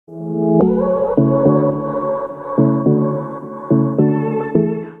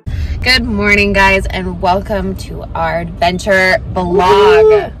Good morning, guys, and welcome to our adventure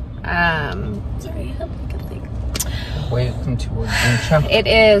vlog. Sorry, I can think. Welcome to our adventure. It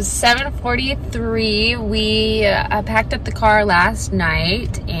is 7:43. We packed up the car last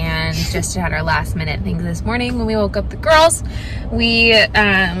night and just had our last minute things this morning when we woke up the girls. We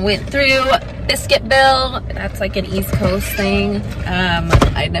went through Biscuitville. That's like an East Coast thing.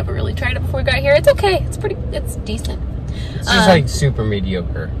 I'd never really tried it before we got here. It's okay. It's decent. It's just like super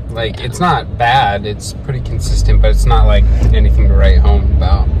mediocre. Like, yeah. It's not bad. It's pretty consistent, but it's not like anything to write home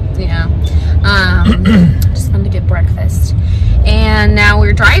about. Yeah. Just wanted to get breakfast. And now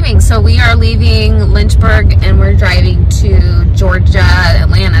we're driving. So we are leaving Lynchburg and we're driving to Georgia,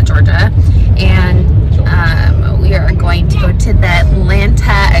 Atlanta, Georgia. And we are going to go to the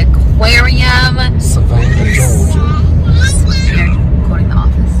Atlanta Aquarium. Savannah, Georgia. You're quoting The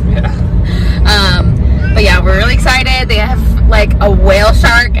Office. Yeah. But yeah, we're really excited. They have like a whale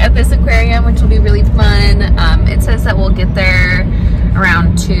shark at this aquarium, which will be really fun. It says that we'll get there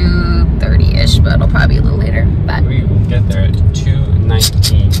around 2:30-ish, but it'll probably be a little later. But we will get there at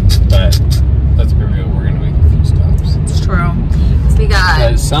 2:19, but let's be real, we're gonna make a few stops. It's true. So we got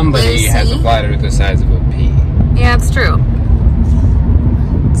because somebody has a bladder the size of a pea. Yeah, it's true.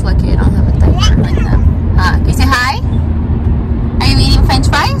 It's lucky I don't have a diaper like that. Can you say hi? Are you eating French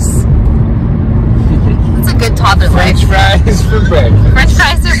fries? It's a good toddler life. French fries for breakfast. French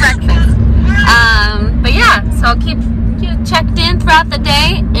fries for breakfast. But yeah, so I'll keep you checked in throughout the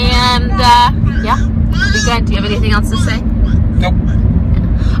day, and yeah, it'll be good. Do you have anything else to say? Nope.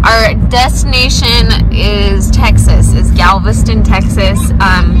 Our destination is Texas, is Galveston, Texas.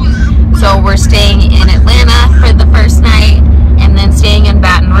 So we're staying in Atlanta for the first night, and then staying in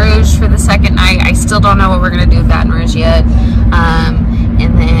Baton Rouge for the second night. I still don't know what we're gonna do in Baton Rouge yet.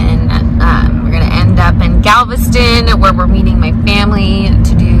 And then we're gonna end up in Galveston, where we're meeting my family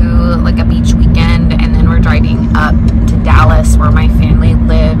to do like a beach weekend, and then we're driving up to Dallas, where my family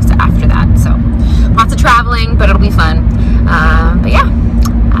lives after that. So lots of traveling, but it'll be fun. But yeah,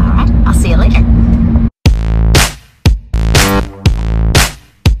 all right, I'll see you later.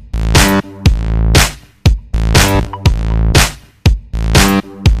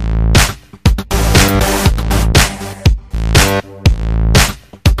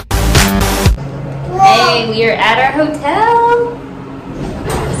 We are at our hotel.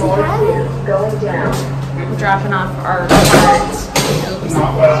 We're dropping off our cards.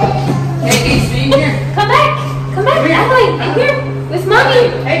 Hey, see here. Come back. Come back. Adeline, I'm here with mommy.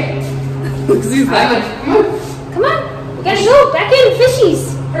 Hey. Come on. We gotta go back in. Fishies.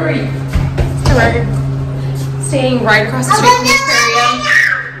 Hurry. So we're staying right across the street from the aquarium.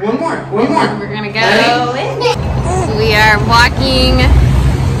 One more. We're gonna go in. So we are walking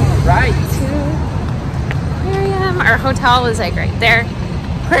right. Our hotel was like right there.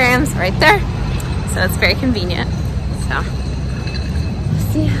 Aquarium's right there. So it's very convenient. So let's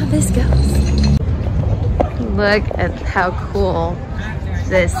see how this goes. Look at how cool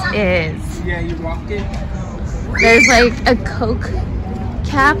this is. Yeah, you walked in. There's like a Coke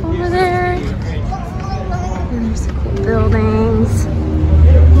cap over there. And there's cool buildings.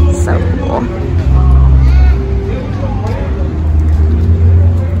 So cool.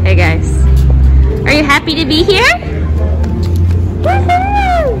 Hey guys. Are you happy to be here?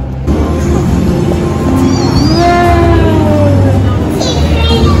 Woohoo!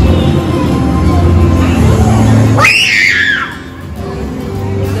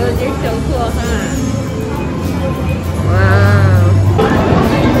 Those are so cool, huh? Wow.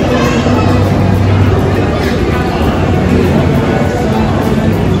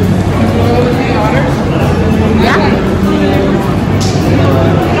 Yeah.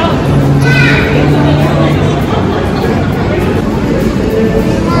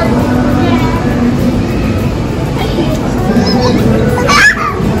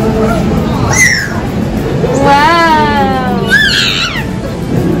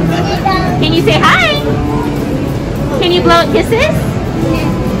 Kisses?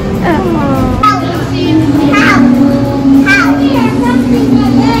 Oh.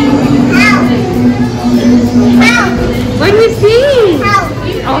 What do you see?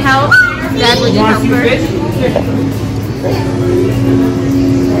 Oh, help. Dad, would you help her?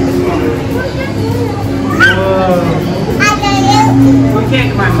 We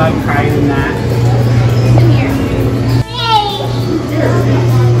can't climb up higher than that.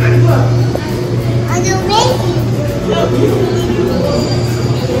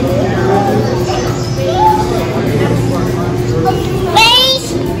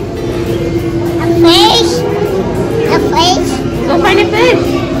 Go find a fish.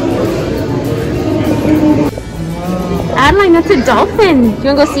 Adeline, That's a dolphin. You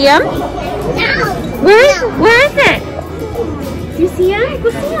wanna go see him? No. Where is it? Do you see him? Go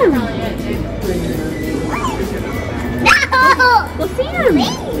see him. No. Go see him.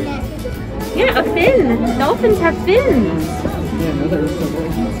 Yeah, a fin. Dolphins have fins.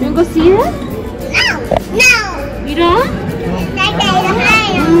 You wanna go see him? No. You don't?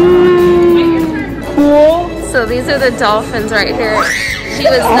 Cool. So these are the dolphins right here. She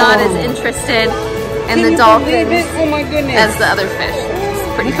was not as interested in the dolphins Oh my goodness. as the other fish.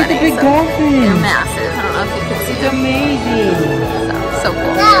 It's pretty funny. Big So dolphin. they're massive. I don't know if you can see It's them. amazing. So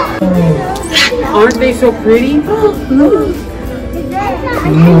cool. Aren't they so pretty?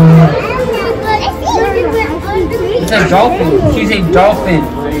 It's a dolphin. She's a dolphin.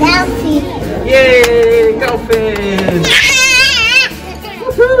 Yay, dolphin.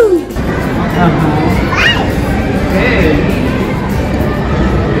 Hey.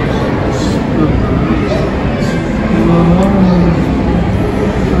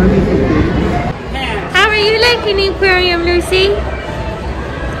 How are you liking the aquarium, Lucy?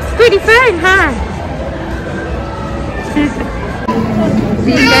 It's pretty fun, huh?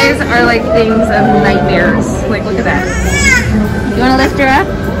 These guys are like things of nightmares. Like, look at that. You want to lift her up?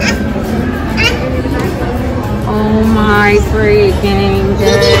 Oh my freaking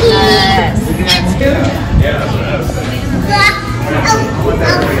goodness.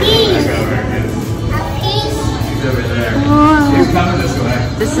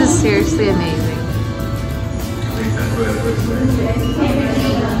 Oh, this is seriously amazing.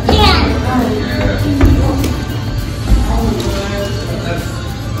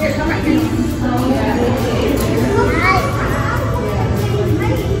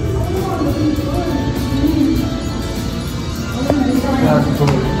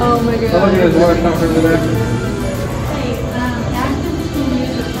 Oh my god.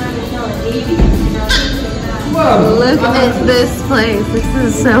 Look at this place. This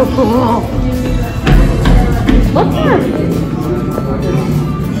is so cool. Look here.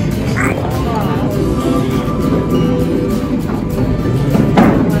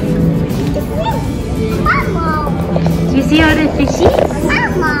 Do you see all the fishies?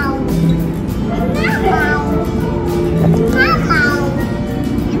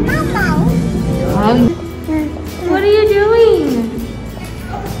 What are you doing?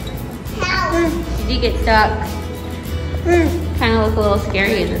 Did you get stuck? Kind of look a little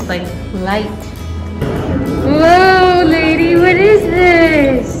scary in this like light. Whoa, lady, what is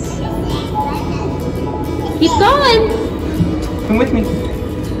this? Keep going. Come with me.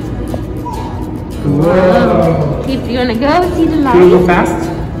 Whoa. Keep. You wanna go see the light? You wanna go fast?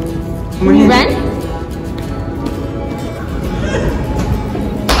 Come on, Can you run?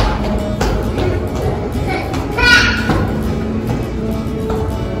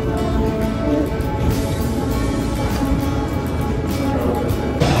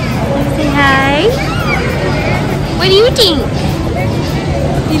 What do you think?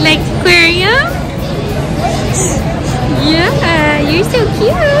 You like the aquarium? Yeah, you're so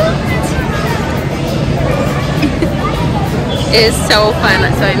cute. It is so fun.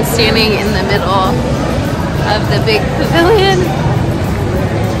 So I'm standing in the middle of the big pavilion.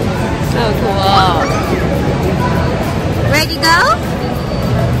 So cool. Ready to go?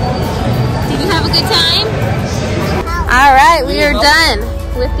 Did you have a good time? All right, we are done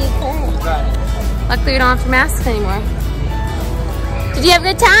with the aquarium. Luckily, we don't have to mask anymore. Did you have a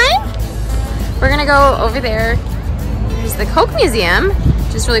good time? We're gonna go over there. There's the Coke Museum,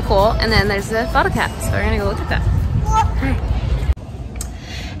 which is really cool, and then there's the bottle cap. So we're gonna go look at that. Hi.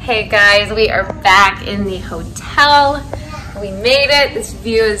 Hey guys, we are back in the hotel. We made it. This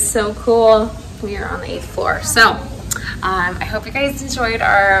view is so cool. We are on the 8th floor. So I hope you guys enjoyed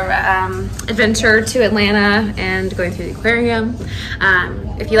our adventure to Atlanta and going through the aquarium.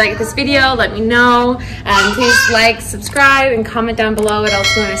 If you like this video, let me know. Please like, subscribe, and comment down below what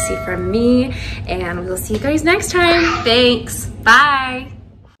else you want to see from me. And we'll see you guys next time. Thanks. Bye.